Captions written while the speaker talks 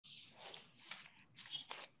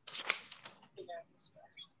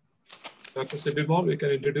Dr. Sibimol, we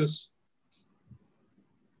can introduce.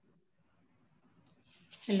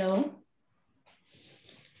 Hello.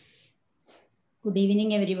 Good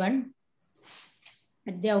evening, everyone.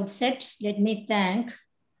 At the outset, let me thank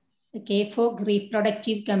the KFOG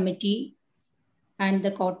Reproductive Committee and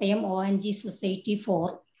the Kottayam ONG Society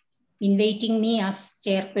for inviting me as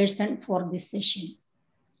chairperson for this session.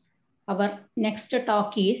 Our next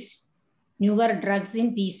talk is Newer Drugs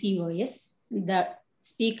in PCOS. The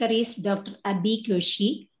speaker is Dr.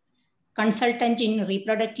 KOSHI, consultant in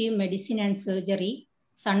reproductive medicine and surgery,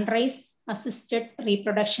 Sunrise Assisted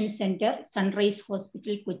Reproduction Center, Sunrise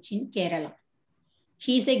Hospital, Kochi, Kerala.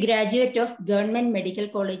 He is a graduate of Government Medical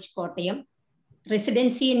College, Kottayam,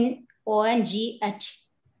 residency in ONG at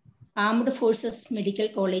Armed Forces Medical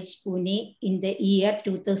College, Pune in the year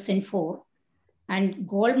 2004, and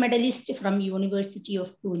gold medalist from University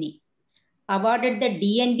of Pune. Awarded the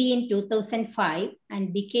DNB in 2005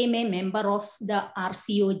 and became a member of the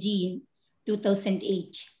RCOG in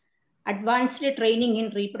 2008. Advanced training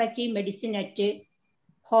in reproductive medicine at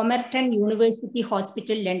Homerton University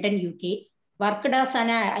Hospital, London, UK. Worked as an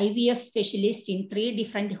IVF specialist in 3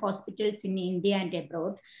 different hospitals in India and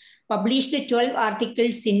abroad. Published 12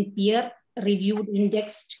 articles in peer-reviewed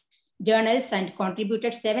indexed journals and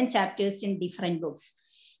contributed 7 chapters in different books.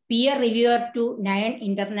 Peer reviewer to 9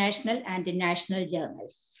 international and national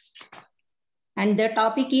journals. And the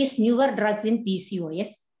topic is newer drugs in PCOS.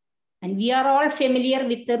 And we are all familiar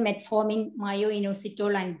with the metformin,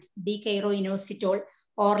 myoinositol, and decairoinositol,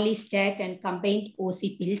 orlistat, and combined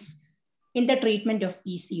OC pills in the treatment of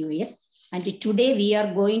PCOS. And today we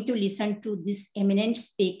are going to listen to this eminent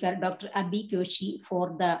speaker, Dr. KOSHI,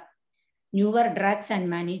 for the newer drugs and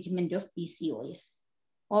management of PCOS.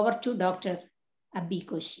 Over to Dr.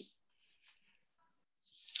 KOSHI.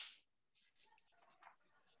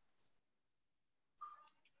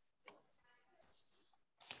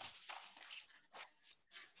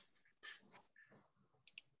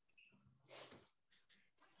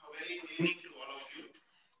 Very good evening to all of you.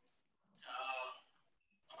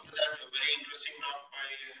 After that very interesting talk by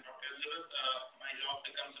Dr. Elizabeth, my job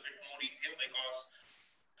becomes a bit more easier because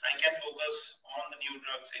I can focus on the new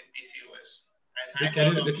drugs in PCOS.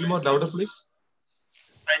 Can you a little more louder, please?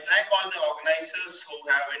 I thank all the organizers who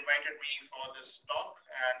have invited me for this talk,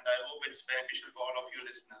 and I hope it's beneficial for all of you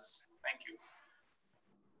listeners. Thank you.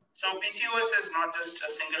 So PCOS is not just a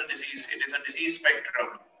single disease, it is a disease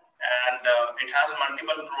spectrum. And it has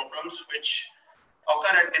multiple problems which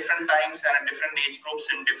occur at different times and at different age groups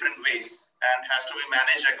in different ways and has to be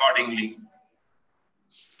managed accordingly.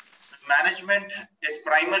 Management is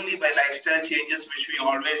primarily by lifestyle changes which we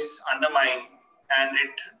always undermine, and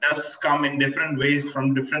it does come in different ways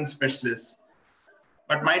from different specialists.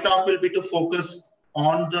 But my talk will be to focus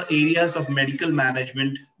on the areas of medical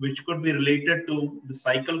management which could be related to the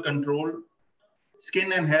cycle control,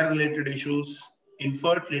 skin and hair related issues,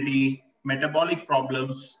 infertility, metabolic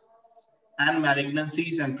problems, and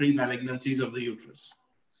malignancies and pre-malignancies of the uterus.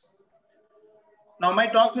 Now, my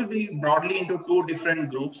talk will be broadly into 2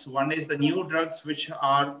 different groups. One is the new drugs which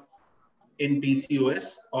are in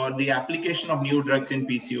PCOS, or the application of new drugs in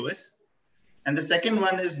PCOS. And the second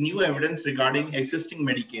one is new evidence regarding existing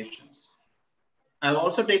medications. I've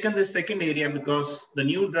also taken this second area because the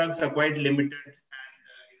new drugs are quite limited, and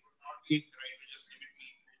it would not be right to just limit me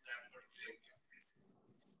to that particular area.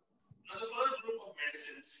 Now, the first group of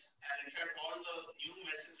medicines, and in fact, all the new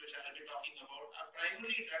medicines which I will be talking about are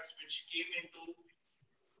primarily drugs which came into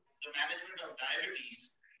the management of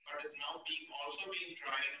diabetes, but is now also being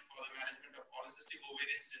tried for the management of polycystic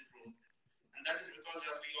ovarian syndrome. And that is because,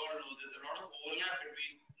 as we all know, there's a lot of overlap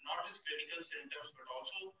between not just clinical symptoms, but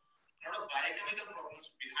also a lot of biochemical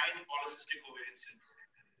problems behind polycystic ovarian syndrome.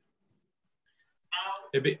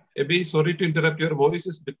 Now, Abhi, sorry to interrupt. Your voice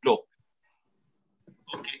is a bit low.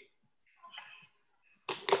 Okay.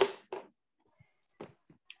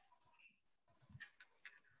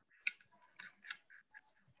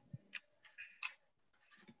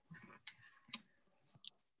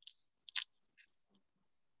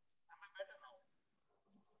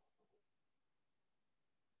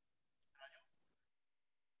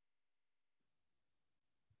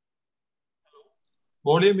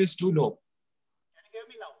 Volume is too low. Can you hear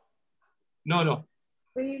me now? No.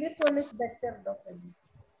 Previous one is better, Dr.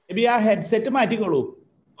 Maybe our headset matikolu.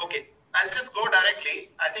 Okay, I'll just go directly.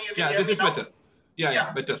 I think you can hear me now. This is better.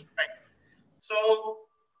 Yeah, better. Right. So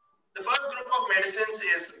the first group of medicines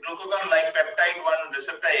is glucagon-like peptide 1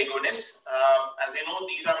 receptor agonists. As you know,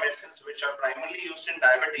 these are medicines which are primarily used in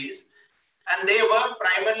diabetes, and they work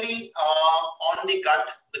primarily on the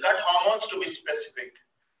gut hormones to be specific.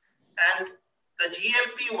 And The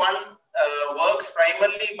GLP-1 works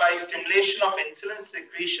primarily by stimulation of insulin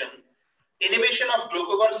secretion, inhibition of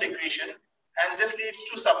glucagon secretion, and this leads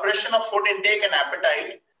to suppression of food intake and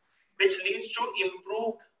appetite, which leads to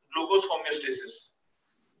improved glucose homeostasis.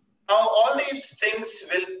 Now, all these things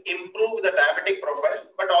will improve the diabetic profile,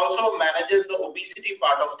 but also manages the obesity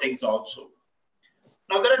part of things also.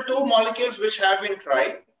 Now, there are two molecules which have been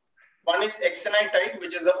tried. One is exenatide,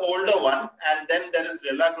 which is an older one, and then there is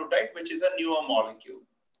liraglutide, which is a newer molecule.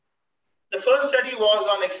 The first study was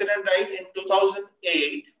on exenatide in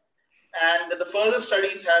 2008, and the further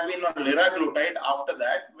studies have been on liraglutide after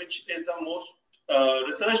that, which is the most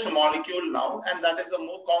researched molecule now, and that is the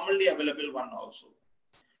more commonly available one also.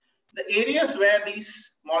 The areas where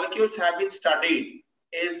these molecules have been studied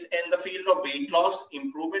is in the field of weight loss,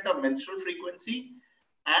 improvement of menstrual frequency,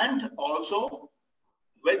 and also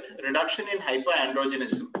with reduction in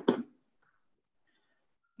hyperandrogenism.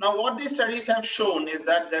 Now, what these studies have shown is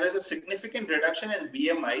that there is a significant reduction in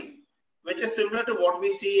BMI, which is similar to what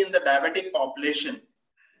we see in the diabetic population.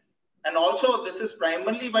 And also, this is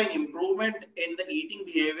primarily by improvement in the eating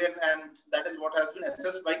behavior, and that is what has been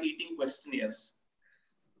assessed by eating questionnaires.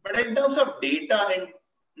 But in terms of data and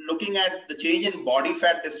looking at the change in body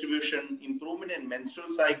fat distribution, improvement in menstrual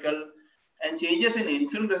cycle, and changes in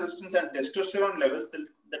insulin resistance and testosterone levels,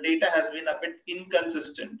 the data has been a bit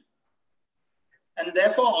inconsistent. And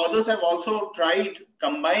therefore, others have also tried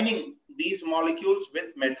combining these molecules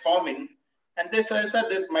with metformin, and they suggest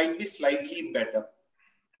that it might be slightly better.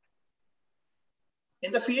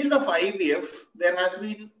 In the field of IVF, there has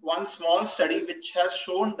been one small study which has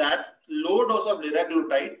shown that low dose of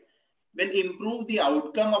liraglutide will improve the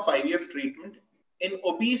outcome of IVF treatment in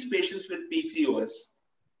obese patients with PCOS.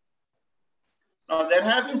 Now, there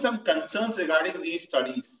have been some concerns regarding these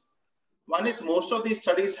studies. One is most of these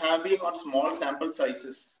studies have been on small sample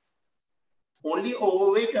sizes. Only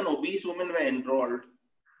overweight and obese women were enrolled,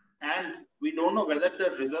 and we don't know whether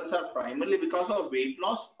the results are primarily because of weight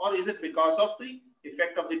loss or is it because of the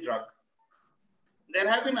effect of the drug. There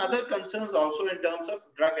have been other concerns also in terms of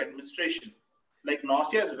drug administration. Like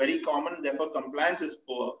nausea is very common, therefore compliance is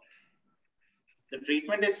poor. The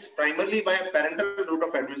treatment is primarily by a parenteral route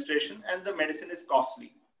of administration and the medicine is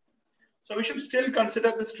costly. So we should still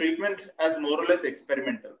consider this treatment as more or less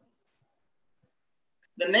experimental.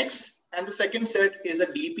 The next and the second set is the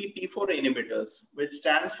DPP4 inhibitors, which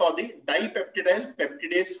stands for the dipeptidyl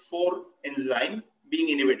peptidase 4 enzyme being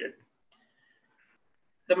inhibited.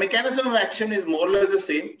 The mechanism of action is more or less the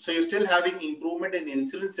same. So you're still having improvement in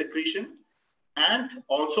insulin secretion and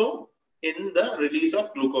also in the release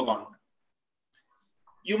of glucagon.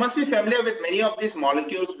 You must be familiar with many of these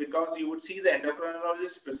molecules because you would see the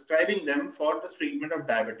endocrinologist prescribing them for the treatment of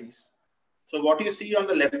diabetes. So what you see on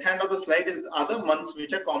the left hand of the slide is the other ones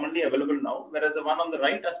which are commonly available now, whereas the one on the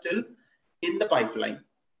right are still in the pipeline.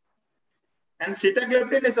 And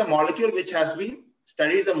sitagliptin is a molecule which has been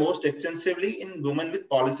studied the most extensively in women with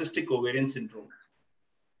polycystic ovarian syndrome.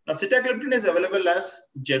 Now, sitagliptin is available as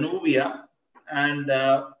Januvia, and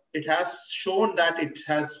it has shown that it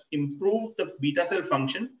has improved the beta cell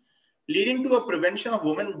function, leading to a prevention of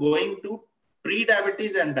women going to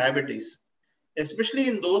pre-diabetes and diabetes, especially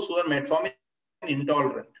in those who are metformin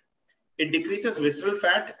intolerant. It decreases visceral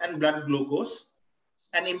fat and blood glucose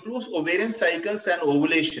and improves ovarian cycles and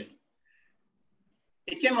ovulation.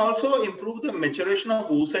 It can also improve the maturation of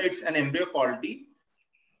oocytes and embryo quality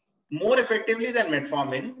more effectively than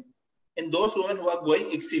metformin in those women who are going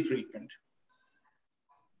ICSI treatment.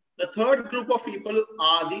 The third group of people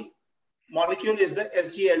are the molecule is the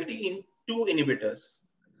SGLT2 inhibitors.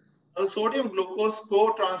 The sodium glucose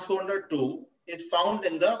cotransponder 2 is found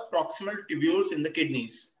in the proximal tubules in the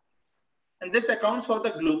kidneys. And this accounts for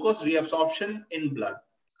the glucose reabsorption in blood.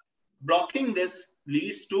 Blocking this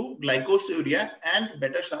leads to glycosuria and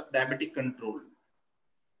better diabetic control.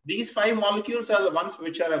 These 5 molecules are the ones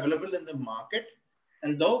which are available in the market,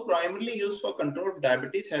 and though primarily used for control of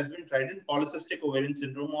diabetes, has been tried in polycystic ovarian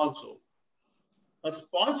syndrome also. Now,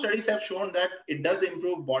 small studies have shown that it does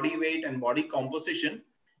improve body weight and body composition,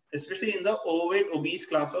 especially in the overweight obese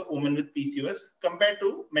class of women with PCOS compared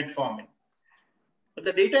to metformin. But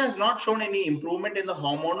the data has not shown any improvement in the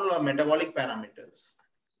hormonal or metabolic parameters.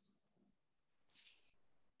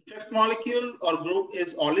 The fifth molecule or group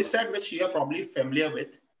is orlistat, which you are probably familiar with.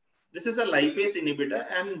 This is a lipase inhibitor,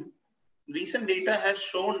 and recent data has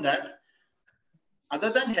shown that other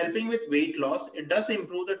than helping with weight loss, it does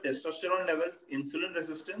improve the testosterone levels, insulin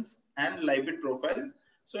resistance, and lipid profile.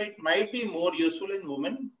 So it might be more useful in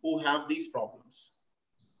women who have these problems.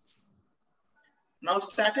 Now,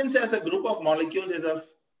 statins as a group of molecules is a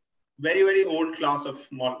very, very old class of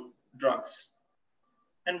drugs.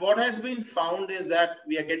 And what has been found is that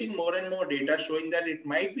we are getting more and more data showing that it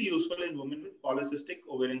might be useful in women with polycystic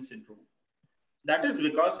ovarian syndrome. That is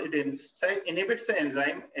because it inhibits the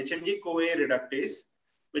enzyme HMG-CoA reductase,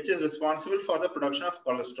 which is responsible for the production of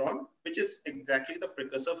cholesterol, which is exactly the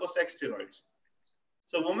precursor for sex steroids.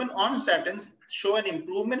 So women on statins show an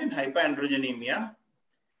improvement in hyperandrogenemia,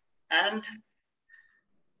 and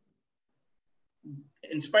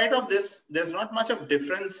in spite of this, there's not much of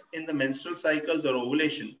difference in the menstrual cycles or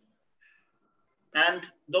ovulation. And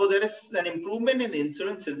though there is an improvement in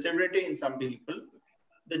insulin sensitivity in some people,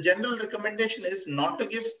 the general recommendation is not to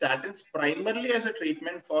give statins primarily as a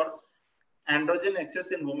treatment for androgen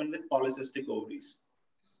excess in women with polycystic ovaries.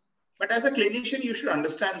 But as a clinician, you should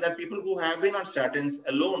understand that people who have been on statins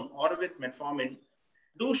alone or with metformin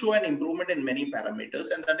do show an improvement in many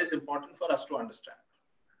parameters, and that is important for us to understand.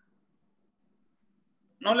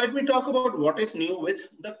 Now let me talk about what is new with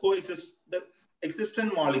the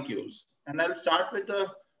existent molecules. And I'll start with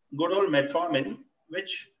the good old metformin,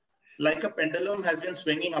 which like a pendulum has been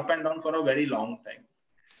swinging up and down for a very long time.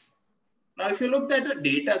 Now, if you look at the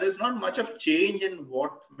data, there's not much of change in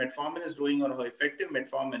what metformin is doing or how effective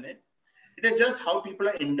metformin is. It is just how people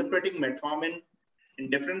are interpreting metformin in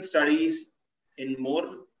different studies, in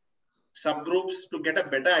more subgroups, to get a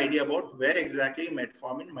better idea about where exactly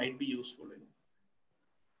metformin might be useful in.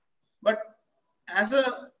 But as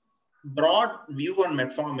a broad view on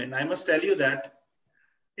metformin, I must tell you that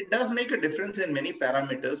it does make a difference in many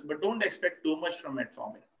parameters, but don't expect too much from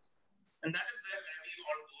metformin. And that is where we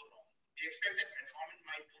all go wrong. We expect that metformin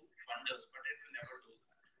might do wonders, but it will never do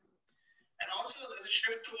that. And also there's a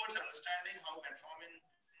shift towards understanding how metformin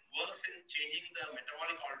works in changing the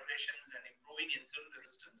metabolic alterations and improving insulin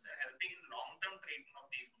resistance and helping in long-term treatment of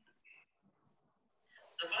these women.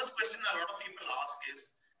 The first question a lot of people ask is,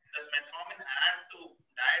 does metformin add to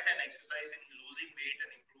diet and exercise in losing weight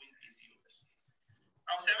and improving PCOS?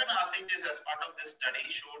 Now, 7 RCTs as part of this study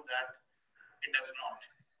showed that it does not.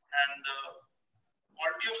 And the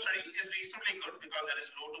quality of study is reasonably good because there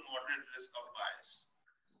is low to moderate risk of bias.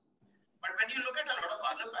 But when you look at a lot of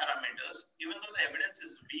other parameters, even though the evidence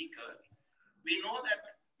is weaker, we know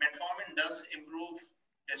that metformin does improve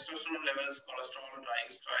testosterone levels, cholesterol,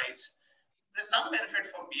 triglycerides. There's some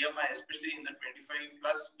benefit for BMI, especially in the 25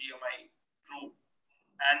 plus BMI group.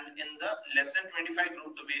 And in the less than 25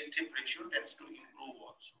 group, the waist-hip ratio tends to improve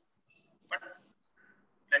also. But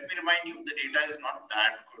let me remind you, the data is not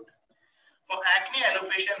that good. For acne,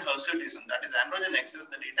 alopecia, and hirsutism, that is androgen excess,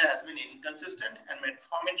 the data has been inconsistent, and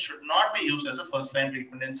metformin should not be used as a first-line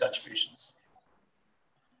treatment in such patients.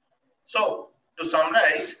 So, to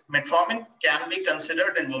summarize, metformin can be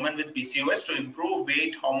considered in women with PCOS to improve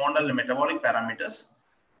weight, hormonal, and metabolic parameters,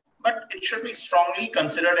 but it should be strongly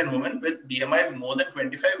considered in women with BMI more than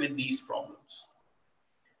 25 with these problems.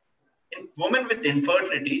 In women with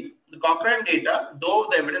infertility, the Cochrane data, though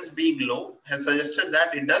the evidence being low, has suggested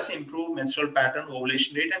that it does improve menstrual pattern,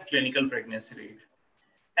 ovulation rate, and clinical pregnancy rate,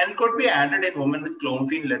 and could be added in women with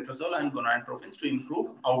clomiphene, letrozole, and gonadotropins to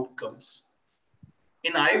improve outcomes.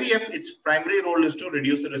 In IVF, its primary role is to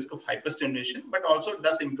reduce the risk of hyperstimulation, but also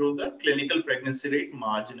does improve the clinical pregnancy rate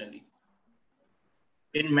marginally.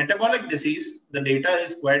 In metabolic disease, the data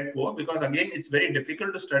is quite poor because, again, it's very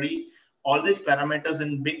difficult to study all these parameters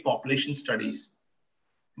in big population studies.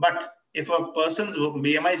 But if a person's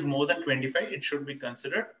BMI is more than 25, it should be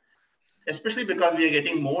considered, especially because we are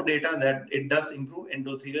getting more data that it does improve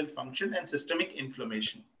endothelial function and systemic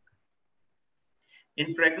inflammation.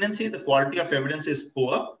 In pregnancy, the quality of evidence is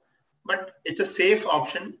poor, but it's a safe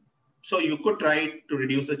option. So you could try to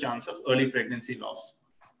reduce the chance of early pregnancy loss.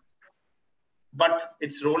 But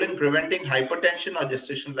its role in preventing hypertension or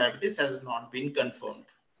gestational diabetes has not been confirmed.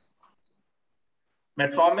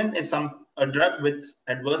 Metformin is a drug with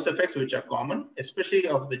adverse effects which are common, especially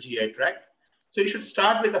of the GI tract. So you should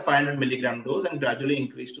start with a 500 milligram dose and gradually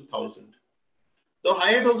increase to 1000. Though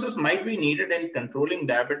higher doses might be needed in controlling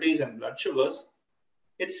diabetes and blood sugars,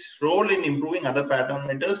 its role in improving other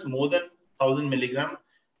parameters more than 1000 milligram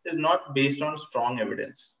is not based on strong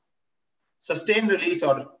evidence. Sustained release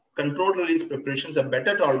or controlled release preparations are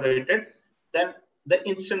better tolerated than the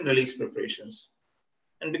instant release preparations.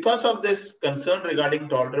 And because of this concern regarding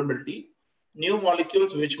tolerability, new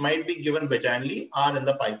molecules which might be given vaginally are in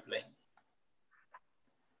the pipeline.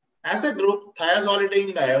 As a group,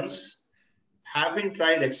 thiazolidinediones have been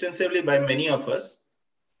tried extensively by many of us,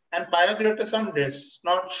 and pioglitazone does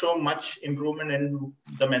not show much improvement in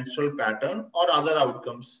the menstrual pattern or other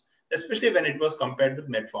outcomes, especially when it was compared with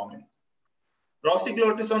metformin.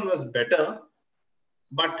 Rosiglitazone was better,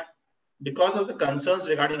 but because of the concerns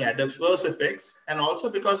regarding adverse effects, and also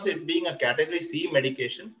because it being a category C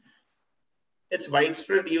medication, its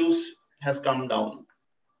widespread use has come down.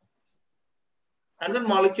 Another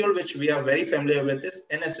molecule which we are very familiar with is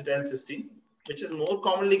N-acetylcysteine, which is more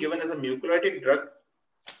commonly given as a mucolytic drug,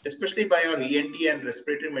 especially by our ENT and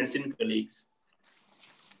respiratory medicine colleagues.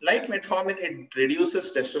 Like metformin, it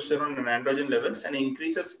reduces testosterone and androgen levels and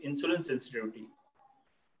increases insulin sensitivity.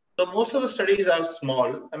 So most of the studies are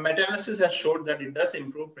small. A meta-analysis has showed that it does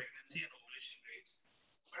improve pregnancy and ovulation rates,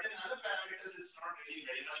 but in other parameters, it's not really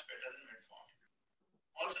very much better than metformin.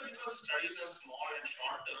 Also because studies are small and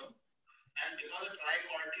short-term, and because the trial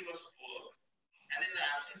quality was poor, and in the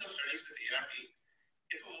absence of studies with ART,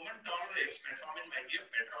 if a woman tolerates, metformin might be a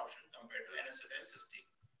better option compared to N-acetylcysteine.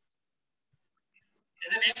 In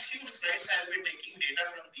the next few slides, I will be taking data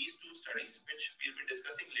from these two studies, which we'll be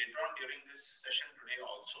discussing later on during this session today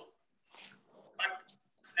also. But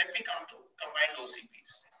let me come to combined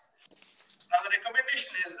OCPs. Now, the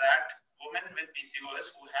recommendation is that women with PCOS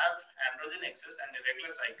who have androgen excess and irregular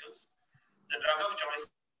cycles, the drug of choice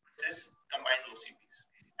is combined OCPs.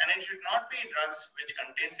 And it should not be drugs which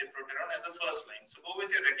contain cyproterone as a first line. So go with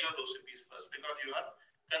your regular OCPs first because you are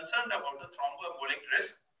concerned about the thromboembolic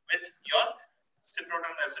risk with your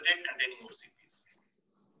cyproterone acetate containing OCPs.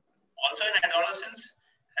 Also in adolescents,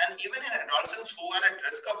 and even in adolescents who are at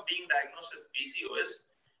risk of being diagnosed with PCOS,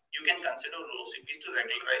 you can consider OCPs to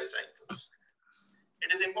regularize cycles. It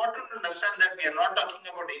is important to understand that we are not talking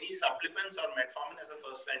about any supplements or metformin as a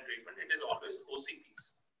first-line treatment. It is always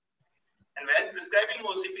OCPs. And while prescribing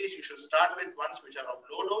OCPs, you should start with ones which are of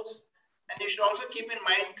low dose. And you should also keep in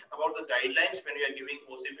mind about the guidelines when you are giving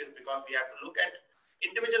OCPs because we have to look at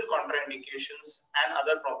individual contraindications and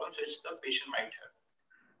other problems which the patient might have.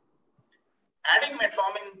 Adding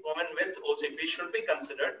metformin in women with OCP should be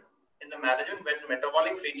considered in the management when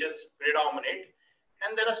metabolic features predominate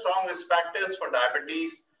and there are strong risk factors for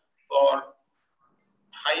diabetes, for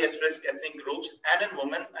high risk ethnic groups, and in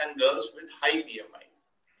women and girls with high BMI,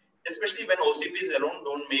 especially when OCPs alone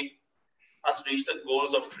don't make us reach the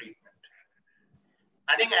goals of treatment.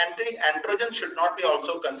 Adding anti-androgen should not be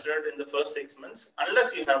also considered in the first 6 months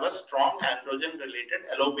unless you have a strong androgen-related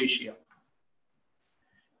alopecia.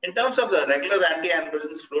 In terms of the regular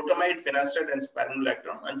anti-androgens, flutamide, finasteride, and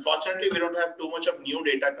spironolactone, unfortunately, we don't have too much of new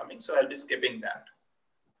data coming, so I'll be skipping that.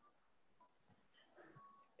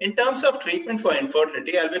 In terms of treatment for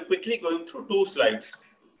infertility, I'll be quickly going through 2 slides.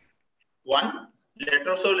 One,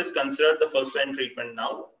 letrozole is considered the first-line treatment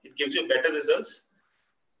now. It gives you better results.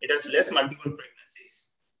 It has less multiple pregnancies.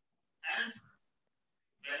 And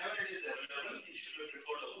whenever it is available, it should be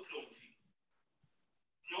preferred over clomiphene.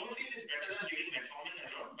 Clomiphene is better than giving metformin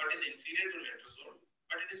alone, but is inferior to letrozole,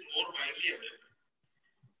 but it is more widely available.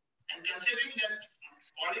 And considering that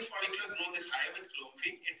polyfollicular growth is higher with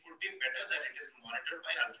clomiphene, it would be better that it is monitored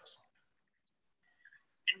by ultrasound.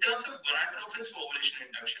 In terms of gonadotropins for ovulation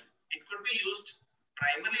induction, it could be used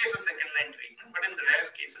primarily as a second-line treatment, but in rare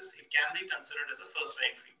cases, it can be considered as a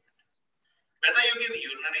first-line treatment. Whether you give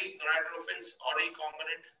urinary gonadotropins or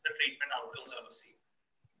recombinant, the treatment outcomes are the same.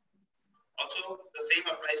 Also, the same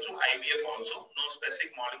applies to IVF also. No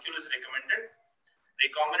specific molecule is recommended.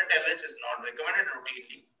 Recombinant LH is not recommended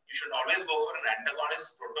routinely. You should always go for an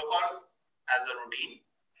antagonist protocol as a routine.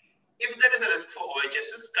 If there is a risk for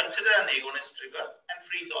OHSs, consider an agonist trigger and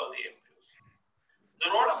freeze all the embryos.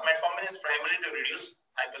 The role of metformin is primarily to reduce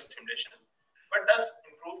hyperstimulation, but does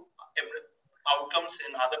improve outcomes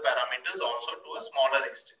in other parameters also to a smaller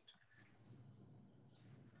extent.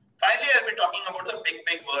 Finally, I'll be talking about the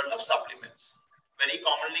big world of supplements, very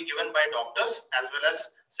commonly given by doctors as well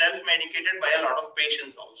as self-medicated by a lot of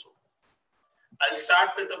patients also. I'll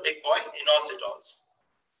start with the big boy, inositols.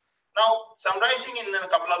 Now, summarizing in a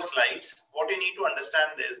couple of slides, what you need to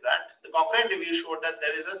understand is that the Cochrane review showed that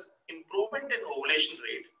there is an improvement in ovulation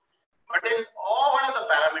rate, but in all of the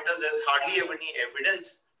parameters, there's hardly any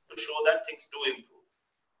evidence to show that things do improve.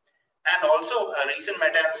 And also, a recent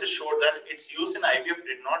meta-analysis showed that its use in IVF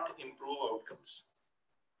did not improve outcomes.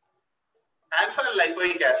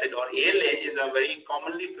 Alpha-lipoic acid or ALA is a very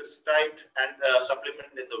commonly prescribed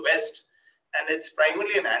supplement in the West, and it's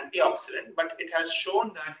primarily an antioxidant, but it has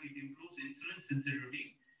shown that it improves insulin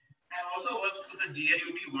sensitivity and also works through the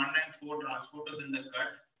GLUT1 and 4 transporters in the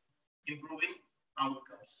gut, improving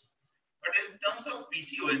outcomes. But in terms of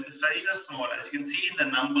PCOS, the studies are small, as you can see in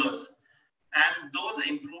the numbers. And though the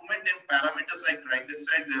improvement in parameters like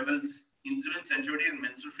triglyceride levels, insulin sensitivity, and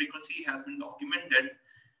menstrual frequency has been documented,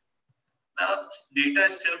 the data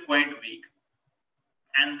is still quite weak.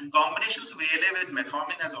 And combinations of ALA with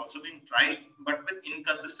metformin has also been tried, but with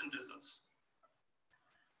inconsistent results. The data is still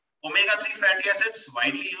quite weak. And combinations of ALA with metformin has also been tried, but with inconsistent results. The role of metformin is primarily to reduce hyperstimulation, but in Omega-3 fatty acids,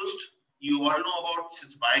 widely used. You all know about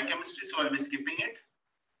its biochemistry, so I'll be skipping it.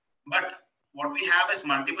 But what we have is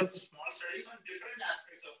multiple small studies on different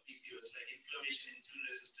aspects of PCOS, like inflammation, insulin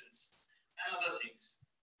resistance, and other things.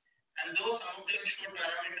 And though some of them show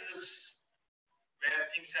parameters where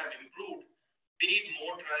things have improved, we need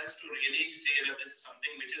more trials to really say that this is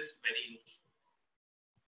something which is very useful.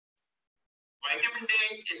 Vitamin D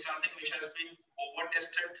is something which has been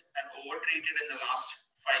over-tested and over-treated in the last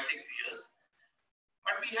 5-6 years.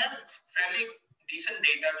 But we have fairly decent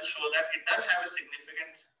data to show that it does have a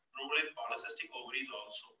significant role in polycystic ovaries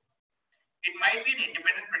also. It might be an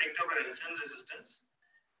independent predictor of insulin resistance,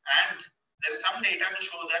 and there is some data to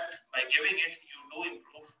show that by giving it, you do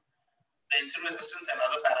improve the insulin resistance and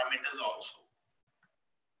other parameters also.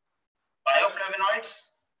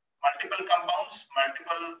 Bioflavonoids, multiple compounds,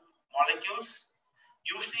 multiple molecules,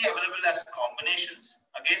 usually available as combinations.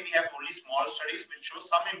 Again, we have only small studies which show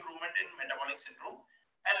some improvement in metabolic syndrome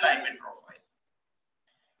and lipid profile.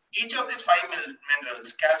 Each of these 5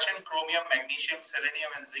 minerals, calcium, chromium, magnesium,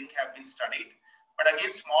 selenium, and zinc, have been studied. But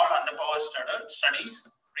again, small underpowered studies,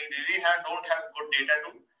 we really don't have good data to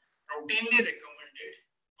routinely recommend it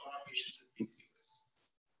for our patients with PCOS.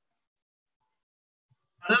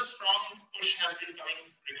 Another strong push has been coming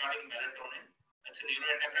regarding melatonin. That's a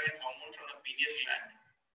neuroendocrine hormone from the pineal gland.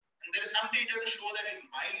 And there is some data to show that it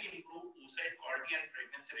might improve oocyte quality and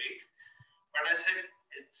pregnancy rate. But I said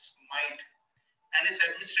it's might. And its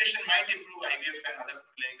administration might improve IVF and other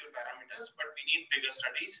clinical parameters, but we need bigger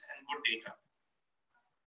studies and good data.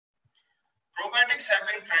 Probiotics have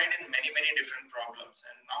been tried in many different problems,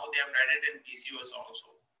 and now they have tried it in PCOS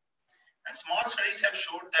also. And small studies have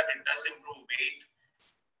showed that it does improve weight,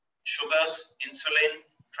 sugars, insulin,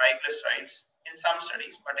 triglycerides in some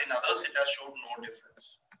studies, but in others it has showed no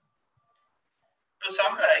difference. To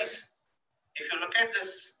summarize, if you look at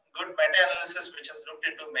this good meta-analysis which has looked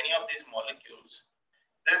into many of these molecules,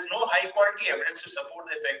 there is no high-quality evidence to support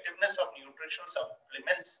the effectiveness of nutritional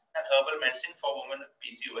supplements and herbal medicine for women with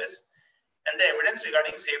PCOS, and the evidence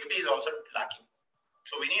regarding safety is also lacking.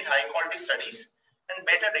 So we need high-quality studies and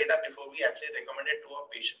better data before we actually recommend it to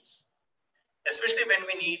our patients, especially when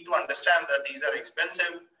we need to understand that these are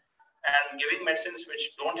expensive, and giving medicines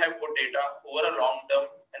which don't have good data over a long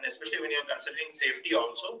term, and especially when you're considering safety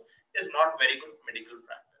also, is not very good medical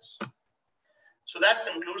practice. So that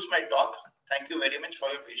concludes my talk. Thank you very much for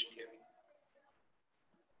your patient hearing.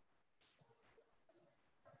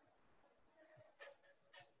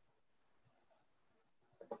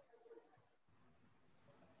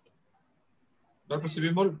 Dr.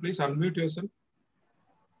 Sivimol, please unmute yourself.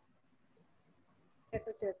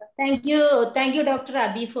 Thank you, Dr.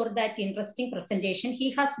 Abi, for that interesting presentation.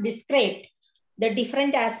 He has described the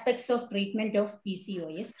different aspects of treatment of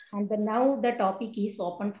PCOS, and now the topic is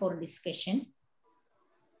open for discussion.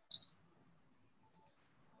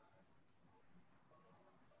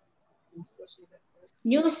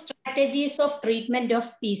 New strategies of treatment of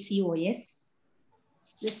PCOS.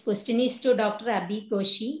 This question is to Dr. Abi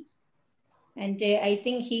KOSHI. And I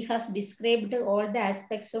think he has described all the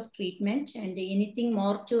aspects of treatment. And anything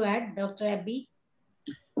more to add, Dr. Abi?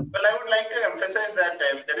 Well, I would like to emphasize that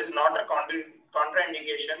if there is not a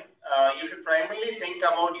contraindication, you should primarily think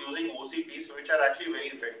about using OCPs, which are actually very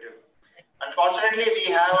effective. Unfortunately,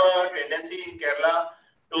 we have a tendency in Kerala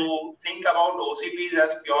to think about OCPs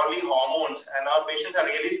as purely hormones, and our patients are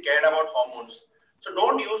really scared about hormones. So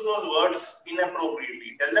don't use those words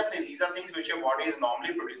inappropriately. Tell them that these are things which your body is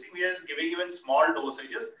normally producing. We are just giving you in small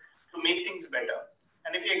dosages to make things better.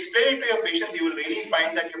 And if you explain it to your patients, you will really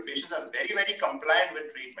find that your patients are very compliant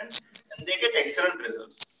with treatment, and they get excellent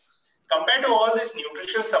results. Compared to all these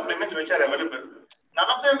nutritional supplements which are available, none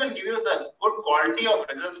of them will give you the good quality of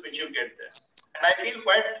results which you get there. And I feel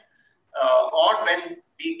quite odd when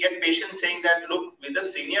we get patients saying that, look, with a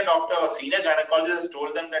senior doctor or senior gynecologist has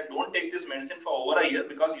told them that don't take this medicine for over a year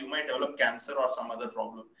because you might develop cancer or some other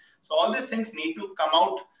problem. So all these things need to come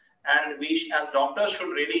out, and we as doctors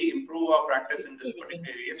should really improve our practice in this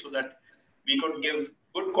particular area so that we could give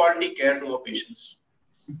good quality care to our patients.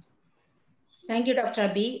 Thank you, Dr.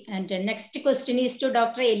 Abi. And the next question is to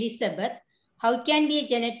Dr. Elizabeth. How can we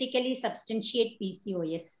genetically substantiate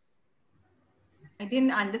PCOS? I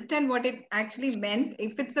didn't understand what it actually meant.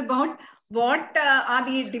 If it's about what are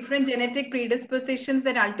the different genetic predispositions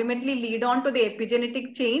that ultimately lead on to the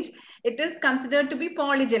epigenetic change, it is considered to be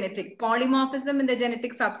polygenetic. Polymorphism in the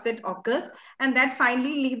genetic subset occurs, and that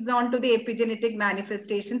finally leads on to the epigenetic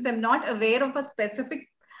manifestations. I'm not aware of a specific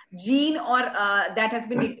gene or that has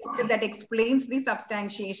been detected that explains the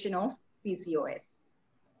substantiation of PCOS.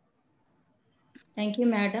 Thank you,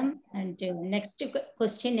 madam. And next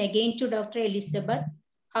question again to Dr. Elizabeth.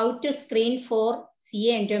 How to screen for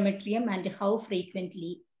CA endometrium and how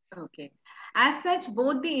frequently? Okay. As such,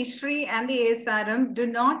 both the ISHRI and the ASRM do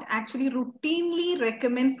not actually routinely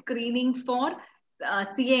recommend screening for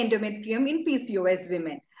CA endometrium in PCOS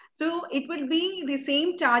women. So it will be the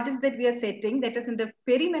same charges that we are setting, that is in the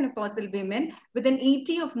perimenopausal women with an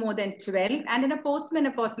ET of more than 12 and in a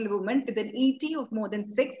postmenopausal woman with an ET of more than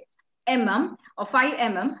 6 mm or 5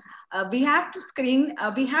 mm. We have to screen,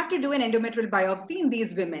 we have to do an endometrial biopsy in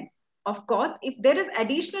these women. Of course, if there is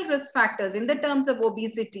additional risk factors in the terms of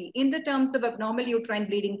obesity, in the terms of abnormal uterine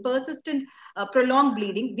bleeding, persistent prolonged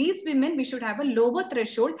bleeding, these women, we should have a lower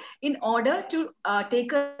threshold in order to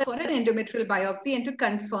take her for an endometrial biopsy and to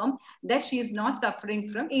confirm that she is not suffering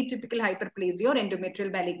from atypical hyperplasia or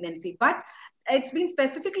endometrial malignancy. But it's been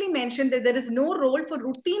specifically mentioned that there is no role for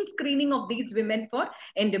routine screening of these women for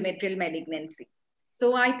endometrial malignancy.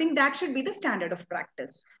 So I think that should be the standard of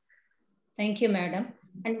practice. Thank you, madam.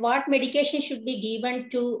 And what medication should be given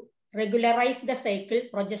to regularize the cycle,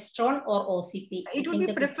 progesterone or OCP? It would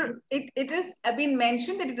be it is been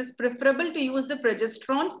mentioned that it is preferable to use the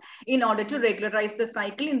progesterones in order to regularize the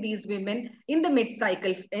cycle in these women in the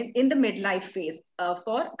mid-cycle, in the midlife phase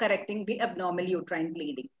for correcting the abnormal uterine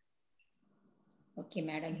bleeding. Okay,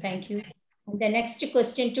 madam. Thank you. And the next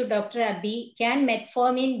question to Dr. Abhi, can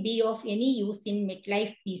metformin be of any use in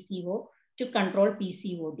midlife PCO to control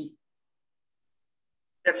PCOD?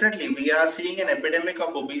 Definitely, we are seeing an epidemic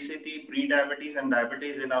of obesity, pre-diabetes and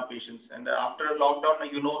diabetes in our patients. And after a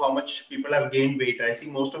lockdown, you know how much people have gained weight. I see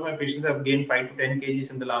most of my patients have gained 5 to 10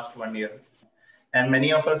 kgs in the last 1 year. And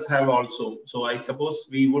many of us have also. So I suppose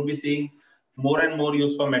we would be seeing more and more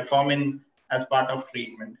use for metformin as part of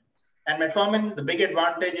treatment. And metformin, the big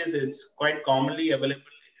advantage is it's quite commonly available.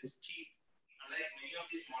 It is cheap. Unlike many of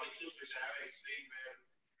these molecules which I have explained where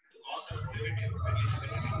the costs are prohibitive,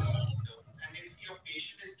 and if your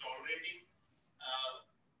patient is tolerating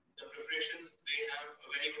the preparations, they have a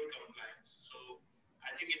very good compliance. So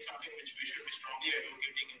I think it's something which we should be strongly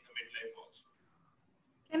advocating in the midlife also.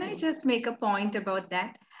 Can I just make a point about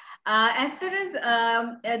that? As far as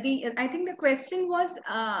I think the question was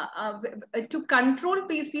to control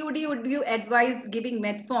PCOD, would you advise giving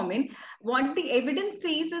metformin? What the evidence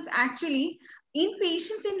says is actually in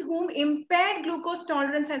patients in whom impaired glucose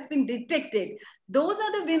tolerance has been detected, those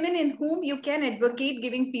are the women in whom you can advocate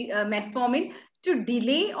giving metformin to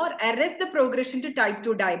delay or arrest the progression to type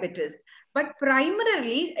 2 diabetes. But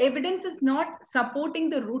primarily, evidence is not supporting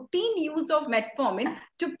the routine use of metformin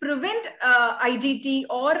to prevent IGT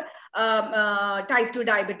or type 2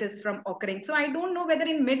 diabetes from occurring. So I don't know whether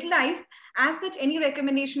in midlife, as such, any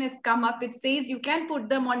recommendation has come up which says you can put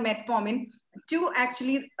them on metformin to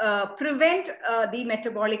actually prevent the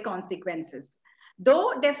metabolic consequences.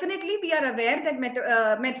 Though definitely we are aware that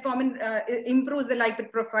metformin improves the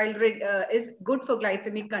lipid profile, is good for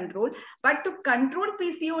glycemic control, but to control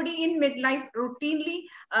PCOD in midlife routinely,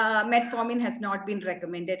 metformin has not been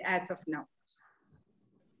recommended as of now.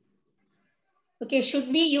 Okay, should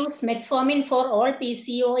we use metformin for all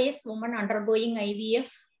PCOS women undergoing IVF?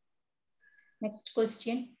 Next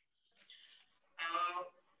question.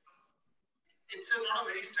 It's not a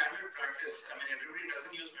very standard practice. I mean, everybody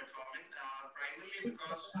doesn't use metformin, primarily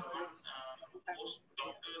because most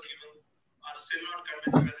doctors even are still not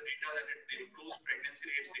convinced by the data that it improves pregnancy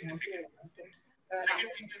rates significantly. The second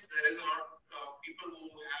thing is there is a lot of people who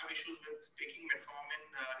have issues with taking metformin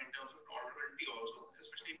in terms of tolerability also,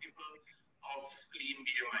 especially people of lean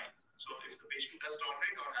BMI. So if the patient does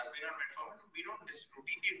tolerate or has been on metformin, we don't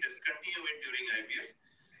routinely discontinue it during IVF.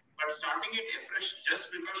 But starting it afresh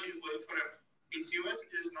just because she's going for a PCOS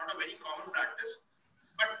is not a very common practice.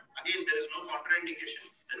 But again, there is no contraindication.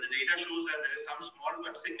 The data shows that there is some small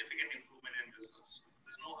but significant improvement in results.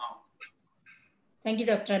 There's no harm. Thank you,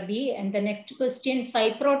 Dr. B. And the next question,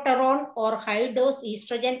 cyproterone or high dose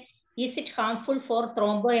estrogen, is it harmful for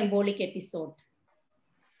thromboembolic episode?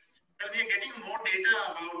 Well, we are getting more data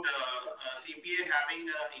about CPA having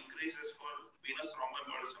increased risk for venous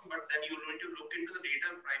thromboembolism, but then you're going to look into the data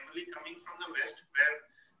primarily coming from the West, where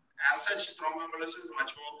as such thromboembolism is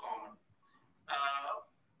much more common.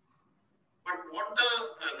 But what the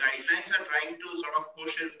guidelines are trying to sort of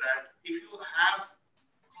push is that if you have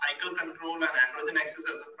cycle control and androgen excess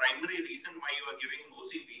as the primary reason why you are giving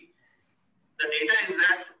OCP, the data is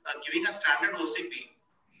that giving a standard OCP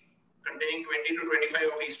containing 20 to 25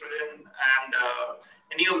 of estrogen and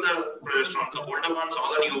any of the progesterone, the older ones or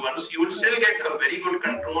the new ones, you will still get a very good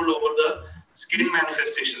control over the skin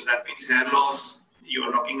manifestations. That means hair loss, you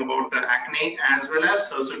are talking about the acne as well as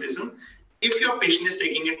hirsutism, if your patient is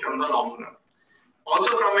taking it on the long run. Also,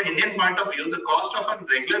 from an Indian point of view, the cost of a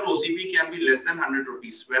regular OCP can be less than 100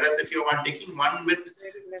 rupees. Whereas if you are taking one with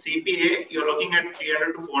CPA, you're looking at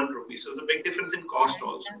 300 to 400 rupees. So there's a big difference in cost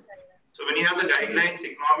also. So when you have the guidelines,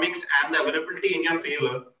 economics, and the availability in your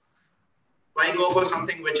favor, why go for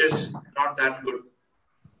something which is not that good?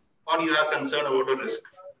 Or you are concerned about a risk.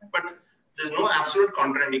 But there's no absolute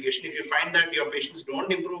contraindication. If you find that your patients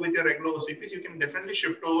don't improve with your regular OCPs, you can definitely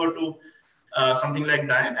shift over to something like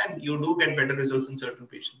DIAN, and you do get better results in certain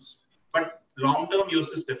patients. But long-term use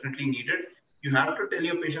is definitely needed. You have to tell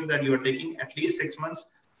your patient that you are taking at least 6 months,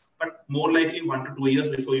 but more likely 1 to 2 years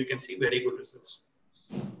before you can see very good results.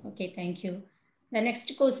 Okay, thank you. The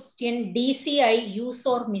next question, DCI use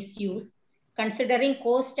or misuse. Considering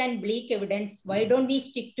cost and bleak evidence, why don't we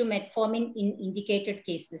stick to metformin in indicated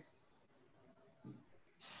cases?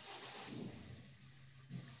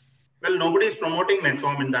 Well, nobody is promoting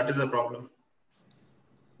metformin. That is a problem.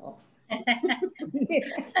 Oh.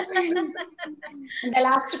 The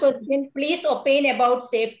last question, please opine about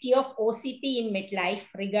safety of OCP in midlife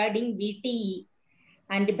regarding VTE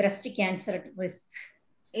and breast cancer risk.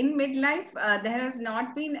 In midlife, there has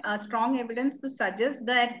not been strong evidence to suggest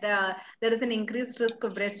that there is an increased risk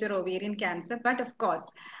of breast or ovarian cancer. But of course,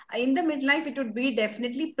 in the midlife, it would be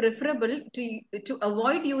definitely preferable to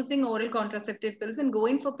avoid using oral contraceptive pills and go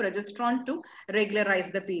in for progesterone to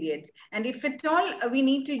regularize the periods. And if at all we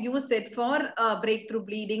need to use it for breakthrough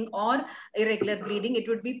bleeding or irregular bleeding, it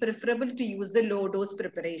would be preferable to use the low dose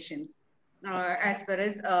preparations. As far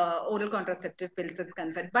as oral contraceptive pills is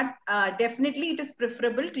concerned. But definitely it is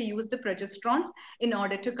preferable to use the progesterones in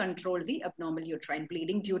order to control the abnormal uterine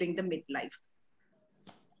bleeding during the midlife.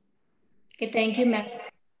 Okay, thank you, ma'am.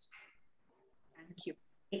 Thank you.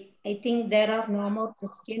 I think there are no more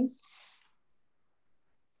questions.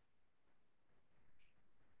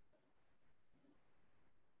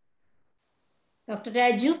 Dr.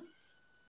 Raju?